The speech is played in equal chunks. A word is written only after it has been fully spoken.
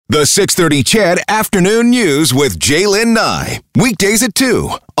The 6:30 CHED Afternoon News with Jaylen Nye. Weekdays at 2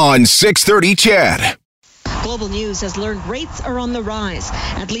 on 6:30 CHED. Global News has learned rates are on the rise.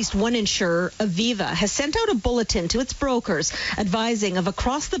 At least one insurer, Aviva, has sent out a bulletin to its brokers advising of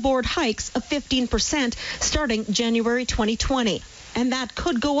across-the-board hikes of 15% starting January 2020. And that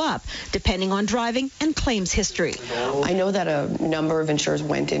could go up, depending on driving and claims history. I know that a number of insurers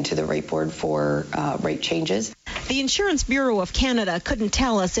went into the rate board for rate changes. The Insurance Bureau of Canada couldn't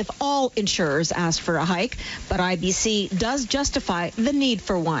tell us if all insurers asked for a hike, but IBC does justify the need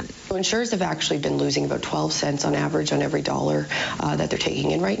for one. So insurers have actually been losing about 12 cents on average on every dollar that they're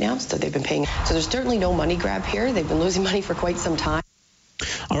taking in right now. So they've been paying. So there's certainly no money grab here. They've been losing money for quite some time.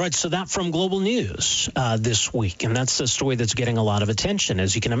 All right, so that from Global News this week, and that's the story that's getting a lot of attention,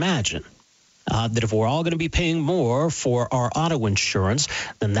 as you can imagine. That if we're all going to be paying more for our auto insurance,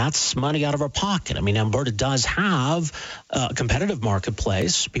 then that's money out of our pocket. I mean, Alberta does have a competitive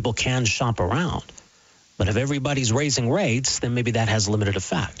marketplace. People can shop around. But if everybody's raising rates, then maybe that has limited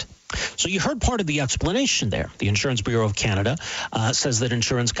effect. So you heard part of the explanation there. The Insurance Bureau of Canada says that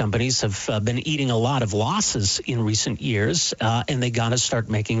insurance companies have been eating a lot of losses in recent years, and they got to start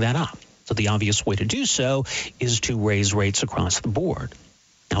making that up. So the obvious way to do so is to raise rates across the board.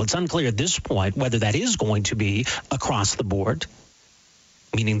 Now, it's unclear at this point whether that is going to be across the board,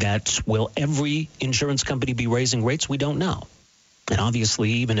 meaning that will every insurance company be raising rates? We don't know. And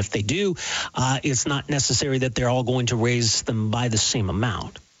obviously, even if they do, it's not necessary that they're all going to raise them by the same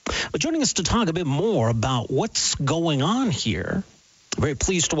amount. But joining us to talk a bit more about what's going on here, very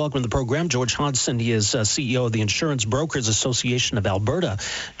pleased to welcome to the program George Hodson. He is CEO of the Insurance Brokers Association of Alberta.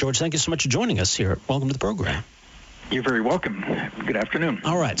 George, thank you so much for joining us here. Welcome to the program. You're very welcome. Good afternoon.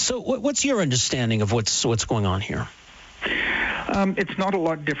 All right. So what's your understanding of what's going on here? It's not a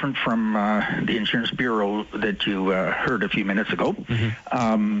lot different from the Insurance Bureau that you heard a few minutes ago.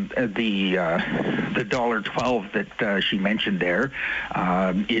 Mm-hmm. The $1.12 that she mentioned there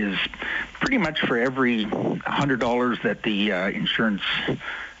is pretty much for every $100 that the insurance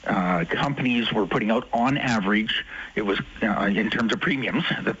companies were putting out on average. It was in terms of premiums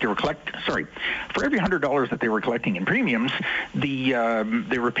that they were for every $100 that they were collecting in premiums,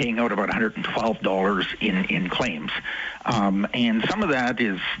 they were paying out about $112 in claims, and some of that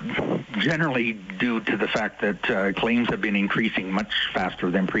is generally due to the fact that claims have been increasing much faster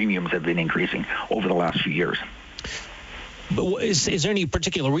than premiums have been increasing over the last few years. But is there any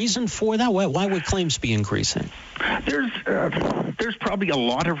particular reason for that? Why would claims be increasing? There's probably a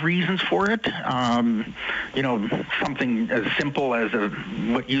lot of reasons for it. Something as simple as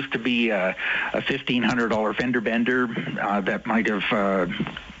what used to be a $1,500 fender bender that might have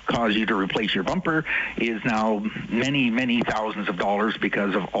cause you to replace your bumper is now many thousands of dollars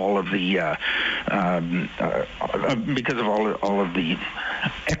because of all of the all of the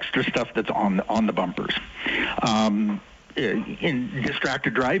extra stuff that's on the bumpers. In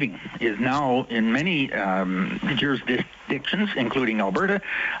distracted driving is now in many jurisdictions, including Alberta,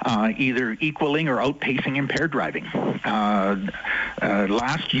 either equaling or outpacing impaired driving.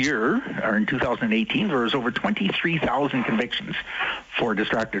 Last year, or in 2018, there was over 23,000 convictions for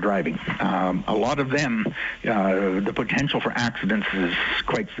distracted driving. A lot of them, the potential for accidents is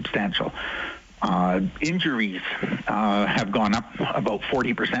quite substantial. Injuries have gone up about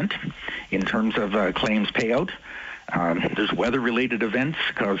 40% in terms of claims payout. There's weather-related events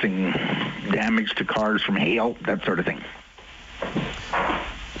causing damage to cars from hail, that sort of thing.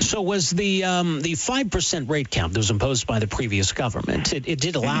 So was the 5% rate cap that was imposed by the previous government, it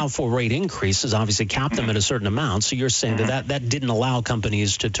did allow for rate increases, obviously capped them at a certain amount, so you're saying that didn't allow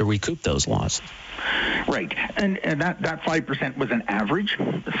companies to recoup those losses? Right, and that 5% was an average,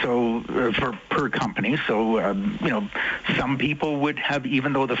 so for per company. So some people would have,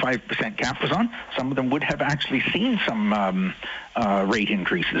 even though the 5% cap was on, some of them would have actually seen some rate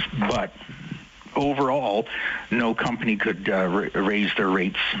increases, but overall, no company could raise their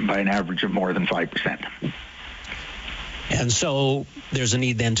rates by an average of more than 5%. And so there's a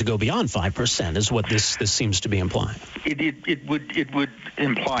need then to go beyond 5%, is what this seems to be implying. It would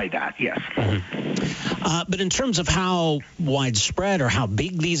imply that, yes. Mm-hmm. But in terms of how widespread or how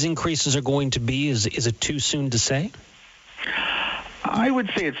big these increases are going to be, is it too soon to say? I would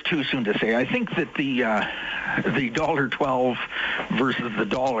say it's too soon to say. I think that the $1.12 versus the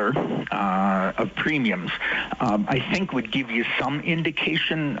dollar of premiums, I think would give you some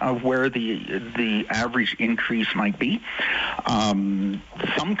indication of where the average increase might be. Some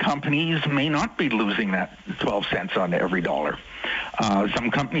companies may not be losing that 12 cents on every dollar. Some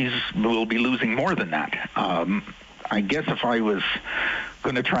companies will be losing more than that. I guess if I was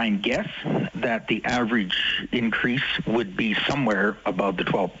going to try and guess, that the average increase would be somewhere above the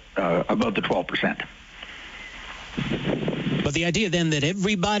 12%. But the idea then that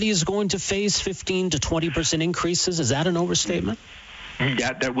everybody is going to face 15 to 20% increases, is that an overstatement?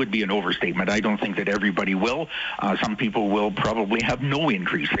 That would be an overstatement. I don't think that everybody will. Some people will probably have no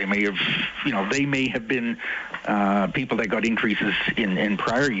increase. They may have been people that got increases in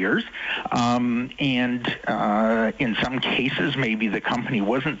prior years, and in some cases, maybe the company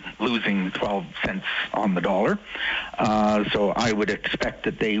wasn't losing 12 cents on the dollar. So I would expect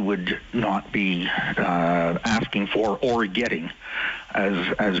that they would not be asking for or getting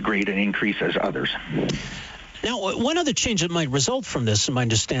as great an increase as others. Now, one other change that might result from this, in my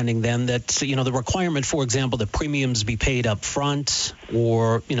understanding then, that, the requirement, for example, that premiums be paid up front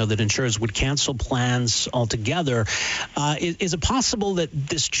or, that insurers would cancel plans altogether. Is it possible that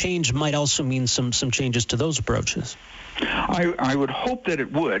this change might also mean some changes to those approaches? I would hope that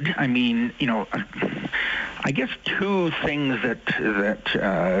it would. I mean, I guess two or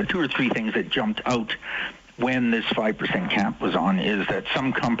three things that jumped out when this 5% cap was on is that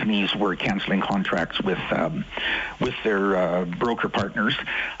some companies were canceling contracts with their broker partners.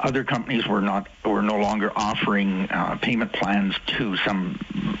 Other companies were no longer offering payment plans to some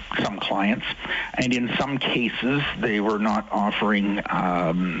clients, and in some cases they were not offering the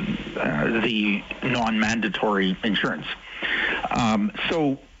non-mandatory insurance.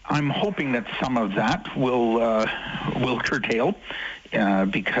 So I'm hoping that some of that will curtail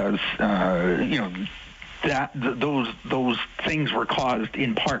because those things were caused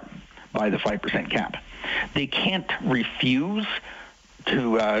in part by the 5% cap. They can't refuse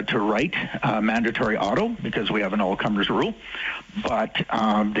to write mandatory auto because we have an all-comers rule, but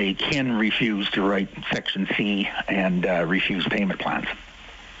they can refuse to write Section C and refuse payment plans.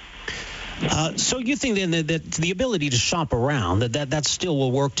 So you think then that the ability to shop around, that still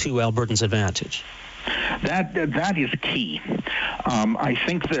will work to Albertans' advantage? That is key. I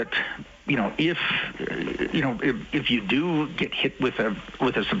think that if you do get hit with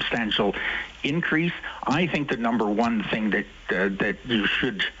a substantial increase, I think the number one thing that you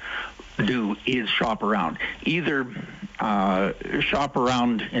should do is shop around. Either shop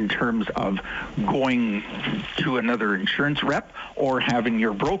around in terms of going to another insurance rep or having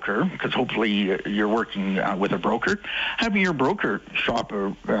your broker, because hopefully you're working with a broker, having your broker shop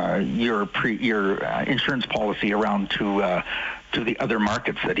your insurance policy around to the other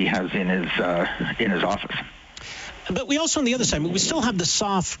markets that he has in his office. But we also, on the other side, we still have the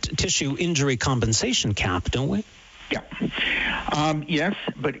soft tissue injury compensation cap, don't we? Yeah. Yes,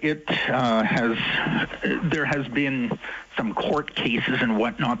 but there has been some court cases and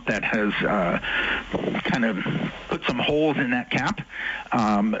whatnot that has kind of put some holes in that cap.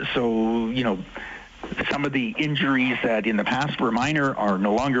 So, some of the injuries that in the past were minor are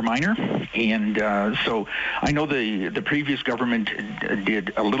no longer minor. And so I know the previous government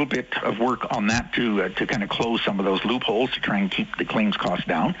did a little bit of work on that to kind of close some of those loopholes to try and keep the claims costs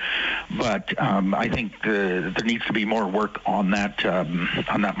down. But I think there needs to be more work on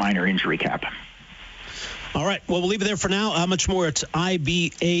that minor injury cap. All right. Well, we'll leave it there for now. Much more at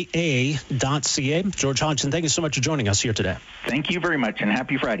ibaa.ca. George Hodgson, thank you so much for joining us here today. Thank you very much, and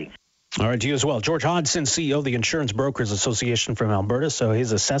happy Friday. All right, to you as well. George Hodgson, CEO of the Insurance Brokers Association from Alberta. So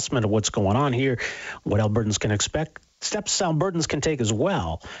his assessment of what's going on here, what Albertans can expect, steps Albertans can take as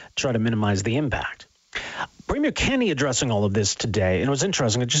well to try to minimize the impact. Premier Kenney addressing all of this today, and it was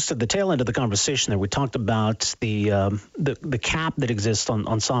interesting. Just at the tail end of the conversation there, we talked about the cap that exists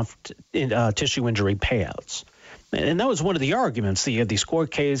on soft tissue injury payouts. And that was one of the arguments. You had these court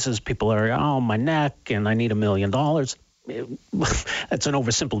cases, people are, my neck, and I need $1 million. That's an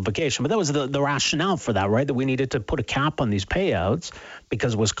oversimplification, but that was the rationale for that, right? That we needed to put a cap on these payouts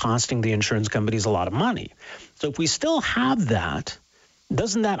because it was costing the insurance companies a lot of money. So if we still have that,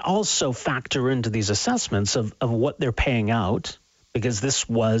 doesn't that also factor into these assessments of what they're paying out? Because this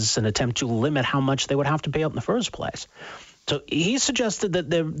was an attempt to limit how much they would have to pay out in the first place. So he suggested that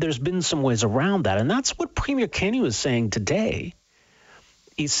there's been some ways around that, and that's what Premier Kenney was saying today.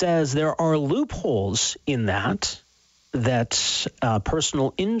 He says there are loopholes in that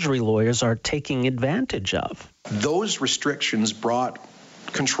personal injury lawyers are taking advantage of. Those restrictions brought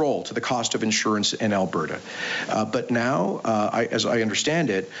control to the cost of insurance in Alberta. But now, as I understand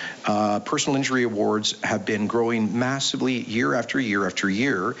it, personal injury awards have been growing massively year after year after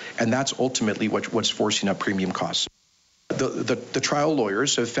year, and that's ultimately what's forcing up premium costs. The trial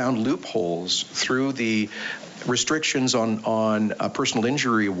lawyers have found loopholes through the restrictions on personal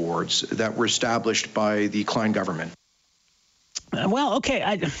injury awards that were established by the Klein government. Well, okay.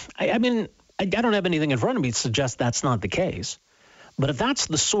 I mean, I don't have anything in front of me to suggest that's not the case. But if that's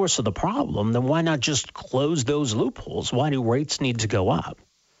the source of the problem, then why not just close those loopholes? Why do rates need to go up?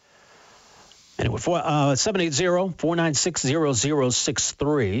 Anyway,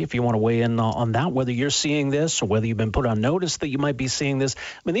 780-496-0063, if you want to weigh in on that, whether you're seeing this or whether you've been put on notice that you might be seeing this. I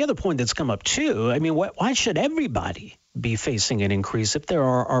mean, the other point that's come up, too, I mean, why should everybody be facing an increase if there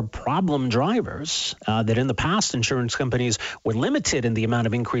are problem drivers that in the past insurance companies were limited in the amount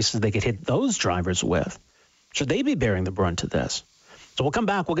of increases they could hit those drivers with? Should they be bearing the brunt of this? So we'll come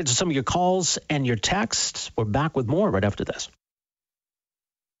back. We'll get to some of your calls and your texts. We're back with more right after this.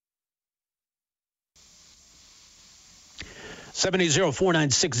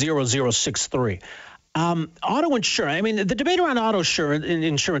 780-496-0063. Auto insurance, I mean, the debate around auto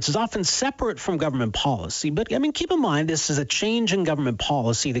insurance is often separate from government policy. But, I mean, keep in mind this is a change in government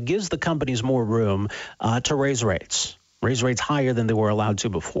policy that gives the companies more room to raise rates higher than they were allowed to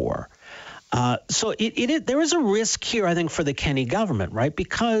before. So there is a risk here, I think, for the Kenney government, right?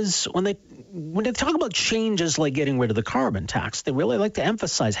 Because when they talk about changes like getting rid of the carbon tax, they really like to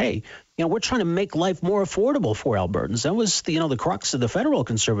emphasize, hey, we're trying to make life more affordable for Albertans. That was the crux of the federal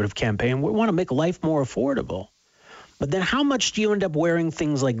conservative campaign. We want to make life more affordable. But then how much do you end up wearing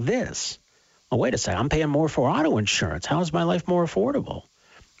things like this? Well, wait a second, I'm paying more for auto insurance. How is my life more affordable?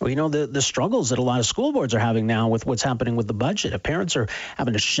 Well, the struggles that a lot of school boards are having now with what's happening with the budget. If parents are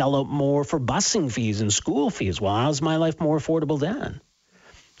having to shell out more for busing fees and school fees, well, how's my life more affordable then?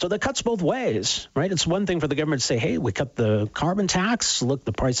 So that cuts both ways, right? It's one thing for the government to say, hey, we cut the carbon tax. Look,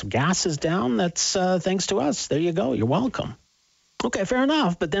 the price of gas is down. That's thanks to us. There you go. You're welcome. Okay, fair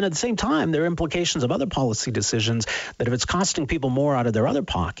enough. But then at the same time, there are implications of other policy decisions that if it's costing people more out of their other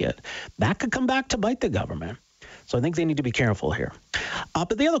pocket, that could come back to bite the government. So I think they need to be careful here.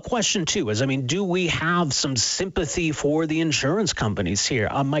 But the other question, too, is, do we have some sympathy for the insurance companies here?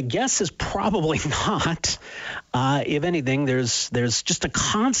 My guess is probably not. If anything, there's just a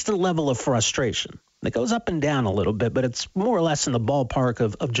constant level of frustration that goes up and down a little bit, but it's more or less in the ballpark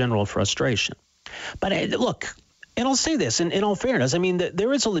of general frustration. But look, and I'll say this in all fairness,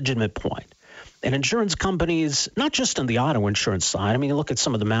 there is a legitimate point. And insurance companies, not just on the auto insurance side, look at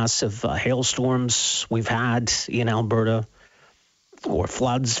some of the massive hailstorms we've had in Alberta, or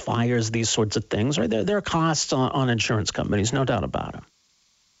floods, fires, these sorts of things, right? There are costs on insurance companies, no doubt about it.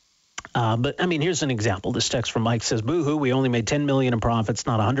 But here's an example. This text from Mike says, boo-hoo, we only made $10 million in profits,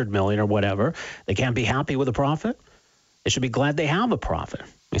 not $100 million or whatever. They can't be happy with a profit. They should be glad they have a profit.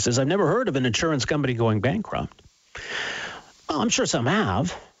 He says, I've never heard of an insurance company going bankrupt. Well, I'm sure some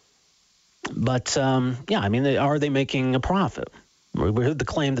have. But, are they making a profit? We heard the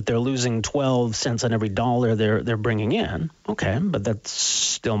claim that they're losing 12 cents on every dollar they're bringing in. Okay, but that's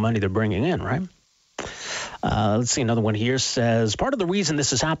still money they're bringing in, right? Let's see, another one here says, part of the reason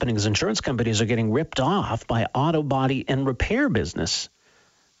this is happening is insurance companies are getting ripped off by auto body and repair business.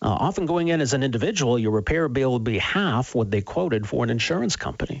 Often going in as an individual, your repair bill will be half what they quoted for an insurance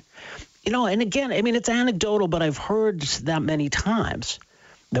company. And again, it's anecdotal, but I've heard that many times.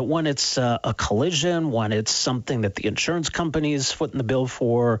 That when it's a collision, when it's something that the insurance company is footing the bill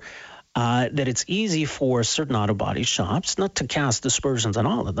for, that it's easy for certain auto body shops, not to cast aspersions on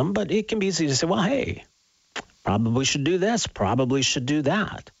all of them, but it can be easy to say, well, hey, probably should do this, probably should do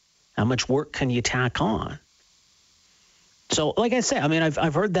that. How much work can you tack on? So, like I say,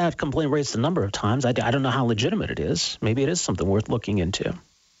 I've heard that complaint raised a number of times. I don't know how legitimate it is. Maybe it is something worth looking into.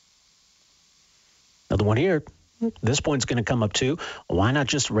 Another one here. This point's going to come up too. Why not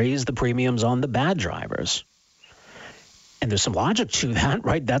just raise the premiums on the bad drivers? And there's some logic to that,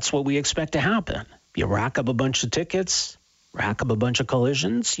 right? That's what we expect to happen. You rack up a bunch of tickets, rack up a bunch of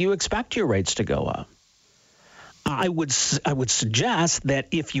collisions, you expect your rates to go up. I would suggest that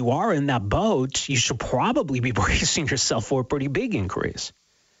if you are in that boat, you should probably be bracing yourself for a pretty big increase.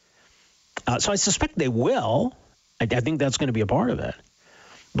 So I suspect they will. I think that's going to be a part of it.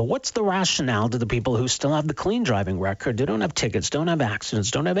 But what's the rationale to the people who still have the clean driving record? They don't have tickets, don't have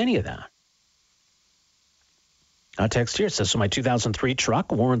accidents, don't have any of that. A text here says, so my 2003 truck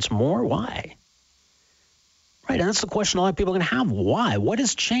warrants more? Why? Right, and that's the question a lot of people are going to have. Why? What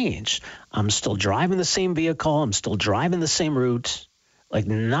has changed? I'm still driving the same vehicle. I'm still driving the same route. Like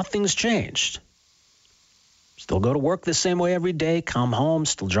nothing's changed. Still go to work the same way every day, come home,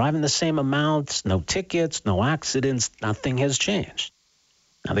 still driving the same amounts, no tickets, no accidents. Nothing has changed.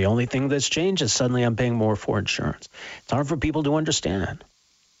 Now, the only thing that's changed is suddenly I'm paying more for insurance. It's hard for people to understand.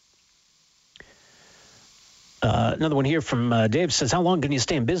 Another one here from Dave says, how long can you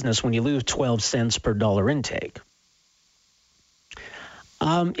stay in business when you lose 12 cents per dollar intake?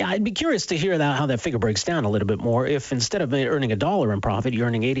 Yeah, I'd be curious to hear how that figure breaks down a little bit more. If instead of earning $1 in profit, you're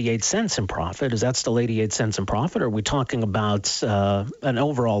earning 88 cents in profit, is that still 88 cents in profit, or are we talking about an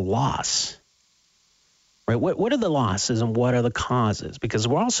overall loss? Right? What are the losses and what are the causes? Because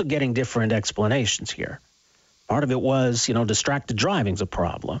we're also getting different explanations here. Part of it was, distracted driving's a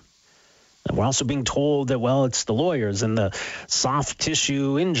problem. And we're also being told that, well, it's the lawyers and the soft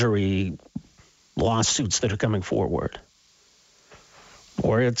tissue injury lawsuits that are coming forward.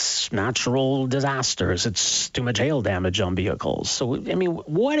 Or it's natural disasters. It's too much hail damage on vehicles. So,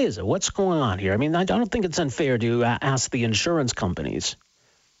 what is it? What's going on here? I don't think it's unfair to ask the insurance companies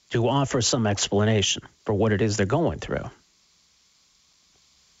to offer some explanation for what it is they're going through.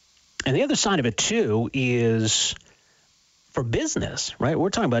 And the other side of it, too, is for business, right? We're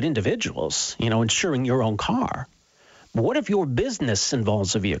talking about individuals, insuring your own car. But what if your business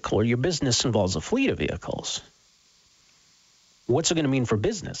involves a vehicle or your business involves a fleet of vehicles? What's it going to mean for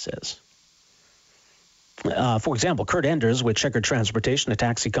businesses? For example, Kurt Enders with Checker Transportation, a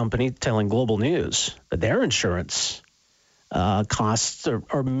taxi company, telling Global News that their insurance costs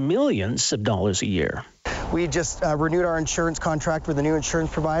are millions of dollars a year. We just renewed our insurance contract with a new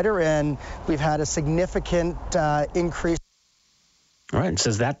insurance provider, and we've had a significant increase. All right, and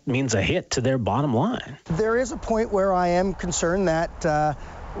says that means a hit to their bottom line. There is a point where I am concerned that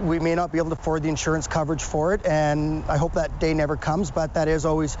we may not be able to afford the insurance coverage for it, and I hope that day never comes, but that is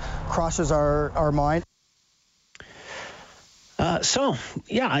always crosses our mind.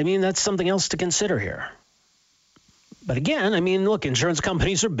 That's something else to consider here. But again, look, insurance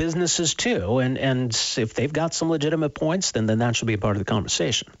companies are businesses too, and if they've got some legitimate points, then that should be a part of the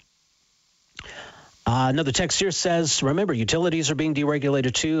conversation. Another text here says, remember, utilities are being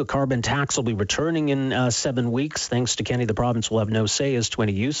deregulated too. A carbon tax will be returning in 7 weeks. Thanks to Kenny, the province will have no say as to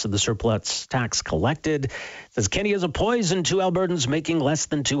any use of the surplus tax collected. It says Kenny is a poison to Albertans making less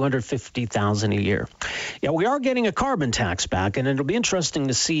than $250,000 a year. Yeah, we are getting a carbon tax back, and it'll be interesting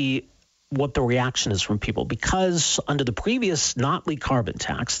to see what the reaction is from people, because under the previous Notley carbon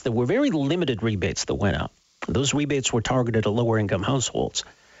tax, there were very limited rebates that went out. Those rebates were targeted at lower income households.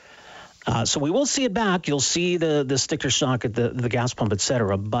 So we will see it back. You'll see the sticker shock at the gas pump, et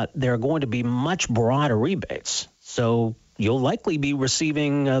cetera, but there are going to be much broader rebates. So you'll likely be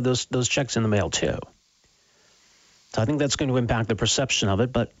receiving those checks in the mail too. So I think that's going to impact the perception of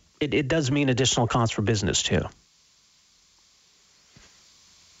it, but it does mean additional costs for business too.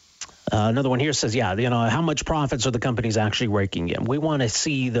 Another one here says, how much profits are the companies actually raking in? We want to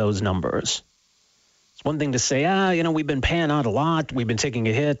see those numbers. It's one thing to say, we've been paying out a lot, we've been taking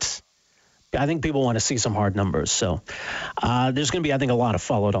a hit. I think people want to see some hard numbers. So there's going to be, I think, a lot of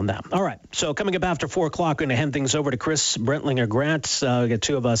follow-up on that. All right. So coming up after 4 o'clock, we're going to hand things over to Chris Brentlinger-Grant. We got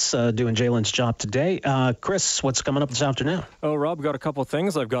two of us doing Jalen's job today. Chris, what's coming up this afternoon? Oh, Rob, got a couple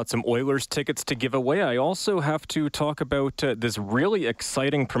things. I've got some Oilers tickets to give away. I also have to talk about this really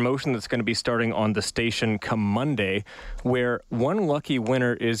exciting promotion that's going to be starting on the station come Monday, where one lucky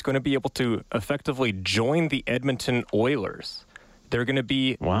winner is going to be able to effectively join the Edmonton Oilers. They're going to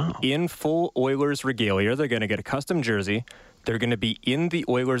be in full Oilers regalia. They're going to get a custom jersey. They're going to be in the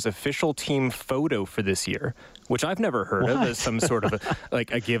Oilers official team photo for this year, which I've never heard of as some sort of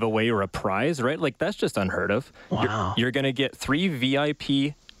a giveaway or a prize, right? Like, that's just unheard of. Wow. You're going to get 3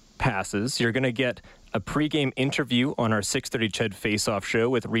 VIP passes. You're going to get a pregame interview on our 6:30 Ched Face-Off show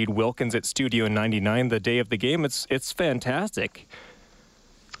with Reed Wilkins at Studio 99 the day of the game. It's fantastic.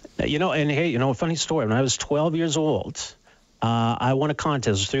 And hey, a funny story. When I was 12 years old, I won a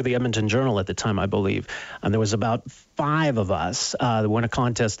contest through the Edmonton Journal at the time, I believe. And there was about 5 of us that won a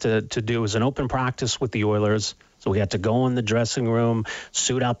contest to do as an open practice with the Oilers. So we had to go in the dressing room,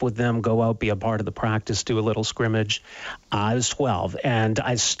 suit up with them, go out, be a part of the practice, do a little scrimmage. I was 12, and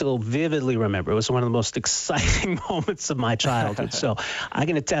I still vividly remember. It was one of the most exciting moments of my childhood. So I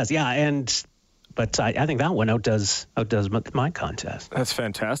can attest. But I think that one outdoes my contest. That's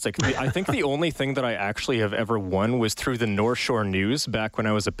fantastic. I think the only thing that I actually have ever won was through the North Shore News back when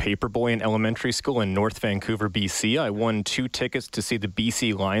I was a paper boy in elementary school in North Vancouver, BC. I won 2 tickets to see the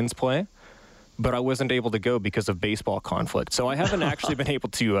BC Lions play, but I wasn't able to go because of baseball conflict. So I haven't actually been able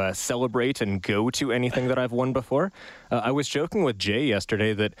to celebrate and go to anything that I've won before. I was joking with Jay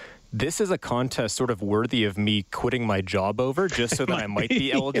yesterday that this is a contest sort of worthy of me quitting my job over just so that I might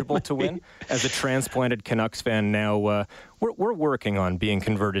be eligible to win. As a transplanted Canucks fan now, we're working on being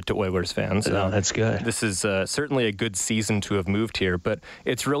converted to Oilers fans. That's good. This is certainly a good season to have moved here, but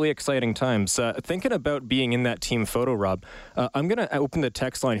it's really exciting times. Thinking about being in that team photo, Rob, I'm going to open the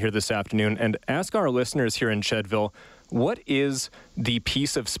text line here this afternoon and ask our listeners here in Chedville, what is the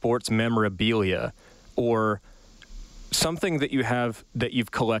piece of sports memorabilia or something that you have that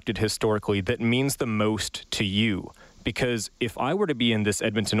you've collected historically that means the most to you. Because if I were to be in this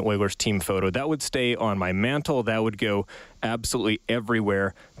Edmonton Oilers team photo, that would stay on my mantle. That would go absolutely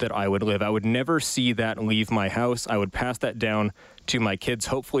everywhere that I would live. I would never see that leave my house. I would pass that down to my kids.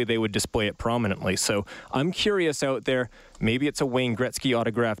 Hopefully they would display it prominently. So I'm curious out there, maybe it's a Wayne Gretzky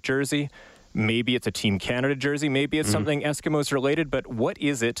autographed jersey. Maybe it's a Team Canada jersey. Maybe it's something Eskimos related. But what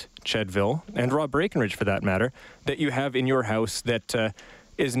is it, Chedville, and Rob Breckenridge for that matter, that you have in your house that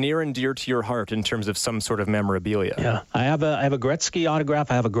is near and dear to your heart in terms of some sort of memorabilia? Yeah, I have a Gretzky autograph.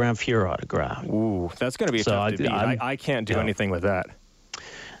 I have a Grant Fuhr autograph. Ooh, that's going to be tough to beat. I can't do anything with that.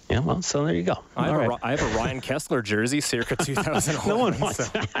 Yeah, well, so there you go. I have a Ryan Kessler jersey, circa 2011. No one wants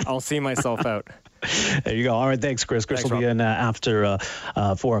that. I'll see myself out. There you go. All right, thanks, Chris. Chris will be in after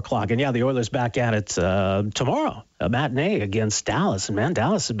 4 o'clock. And, yeah, the Oilers back at it tomorrow, a matinee against Dallas. And, man,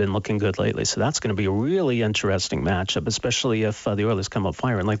 Dallas has been looking good lately, so that's going to be a really interesting matchup, especially if the Oilers come up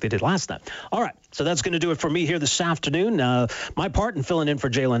firing like they did last night. All right, so that's going to do it for me here this afternoon. My part in filling in for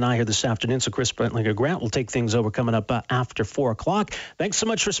Jalen Nye here this afternoon, so Chris Brentlinger Grant will take things over coming up after 4 o'clock. Thanks so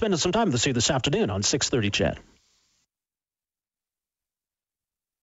much for spending some time with us here this afternoon on 630 CHED.